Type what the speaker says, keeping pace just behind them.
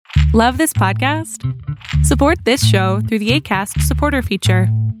Love this podcast? Support this show through the Acast supporter feature.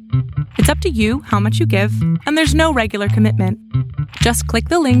 It's up to you how much you give, and there's no regular commitment. Just click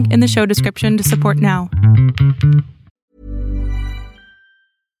the link in the show description to support now.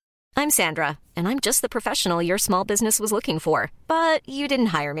 I'm Sandra, and I'm just the professional your small business was looking for. But you didn't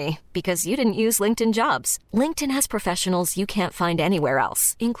hire me because you didn't use LinkedIn Jobs. LinkedIn has professionals you can't find anywhere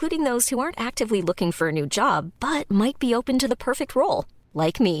else, including those who aren't actively looking for a new job, but might be open to the perfect role,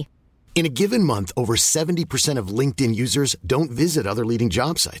 like me. In a given month, over 70% of LinkedIn users don't visit other leading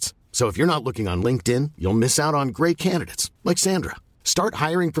job sites. So if you're not looking on LinkedIn, you'll miss out on great candidates like Sandra. Start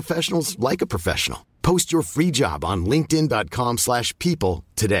hiring professionals like a professional. Post your free job on linkedin.com/people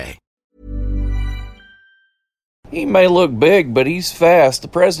today. He may look big, but he's fast. The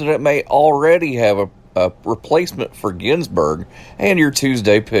president may already have a replacement for Ginsburg. And your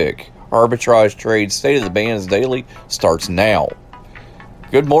Tuesday pick. Arbitrage Trade State of the Bands Daily starts now.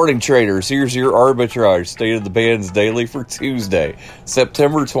 Good morning, traders. Here's your Arbitrage State of the Bands Daily for Tuesday,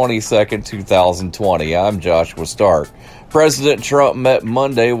 September 22nd, 2020. I'm Joshua Stark. President Trump met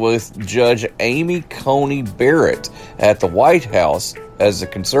Monday with Judge Amy Coney Barrett at the White House as the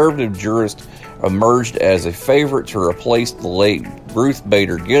conservative jurist emerged as a favorite to replace the late Ruth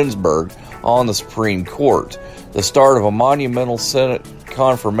Bader Ginsburg on the Supreme Court. The start of a monumental Senate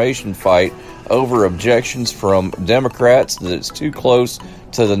confirmation fight over objections from Democrats that it's too close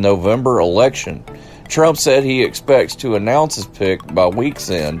to the November election. Trump said he expects to announce his pick by week's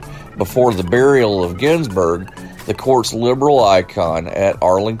end before the burial of Ginsburg, the court's liberal icon, at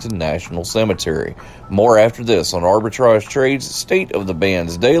Arlington National Cemetery. More after this on Arbitrage Trade's State of the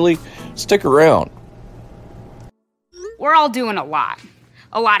Bands Daily. Stick around. We're all doing a lot.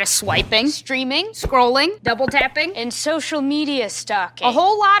 A lot of swiping, streaming, scrolling, double tapping, and social media stalking. A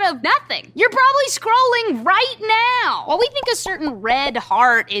whole lot of nothing. You're probably scrolling right now. While we think a certain red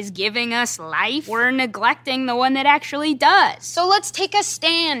heart is giving us life, we're neglecting the one that actually does. So let's take a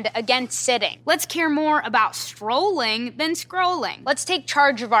stand against sitting. Let's care more about strolling than scrolling. Let's take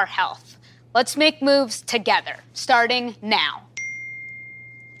charge of our health. Let's make moves together, starting now.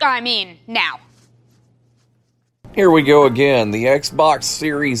 Now. Here we go again. The Xbox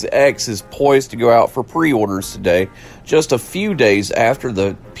Series X is poised to go out for pre-orders today, just a few days after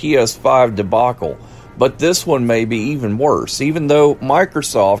the PS5 debacle. But this one may be even worse, even though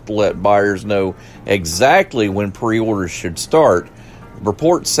Microsoft let buyers know exactly when pre-orders should start.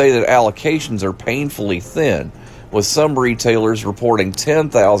 Reports say that allocations are painfully thin, with some retailers reporting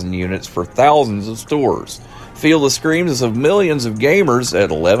 10,000 units for thousands of stores. Feel the screams of millions of gamers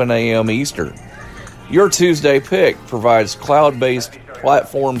at 11 a.m. Eastern. Your Tuesday pick provides cloud-based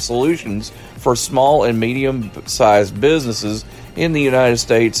platform solutions for small and medium-sized businesses in the United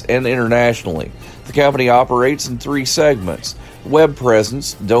States and internationally. The company operates in three segments: web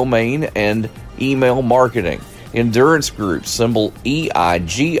presence, domain, and email marketing. Endurance Group, symbol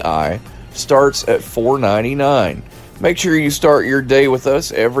EIGI, starts at $4.99. Make sure you start your day with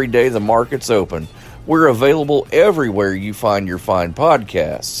us every day the market's open. We're available everywhere you find your fine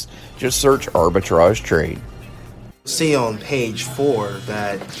podcasts. Just search Arbitrage Trade. See on page 4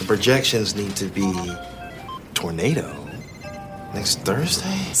 that the projections need to be tornado next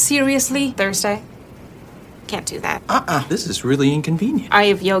Thursday. Seriously? Thursday? Can't do that. This is really inconvenient. I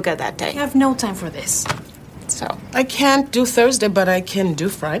have yoga that day. I have no time for this. So. I can't do Thursday, but I can do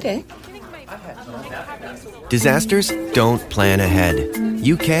Friday. Disasters don't plan ahead.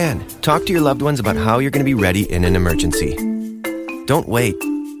 You can. Talk to your loved ones about how you're going to be ready in an emergency. Don't wait.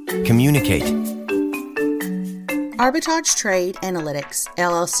 Communicate. Arbitrage Trade Analytics,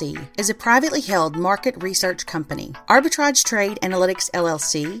 LLC, is a privately held market research company. Arbitrage Trade Analytics,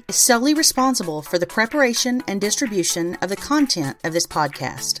 LLC, is solely responsible for the preparation and distribution of the content of this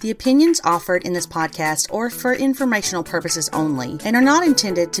podcast. The opinions offered in this podcast are for informational purposes only and are not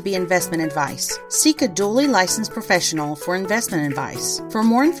intended to be investment advice. Seek a duly licensed professional for investment advice. For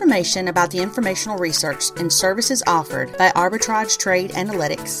more information about the informational research and services offered by Arbitrage Trade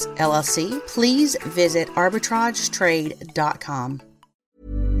Analytics, LLC, please visit arbitragetrade.com.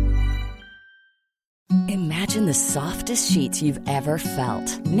 Imagine the softest sheets you've ever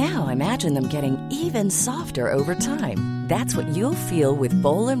felt. Now imagine them getting even softer over time. That's what you'll feel with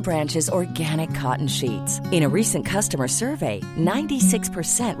Boll & Branch's organic cotton sheets. In a recent customer survey,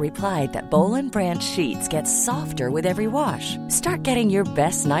 96% replied that Boll & Branch sheets get softer with every wash. Start getting your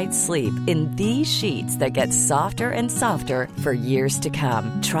best night's sleep in these sheets that get softer and softer for years to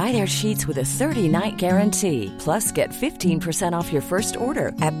come. Try their sheets with a 30-night guarantee. Plus, get 15% off your first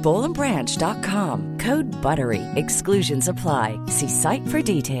order at bollandbranch.com. Code BUTTERY. Exclusions apply. See site for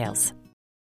details.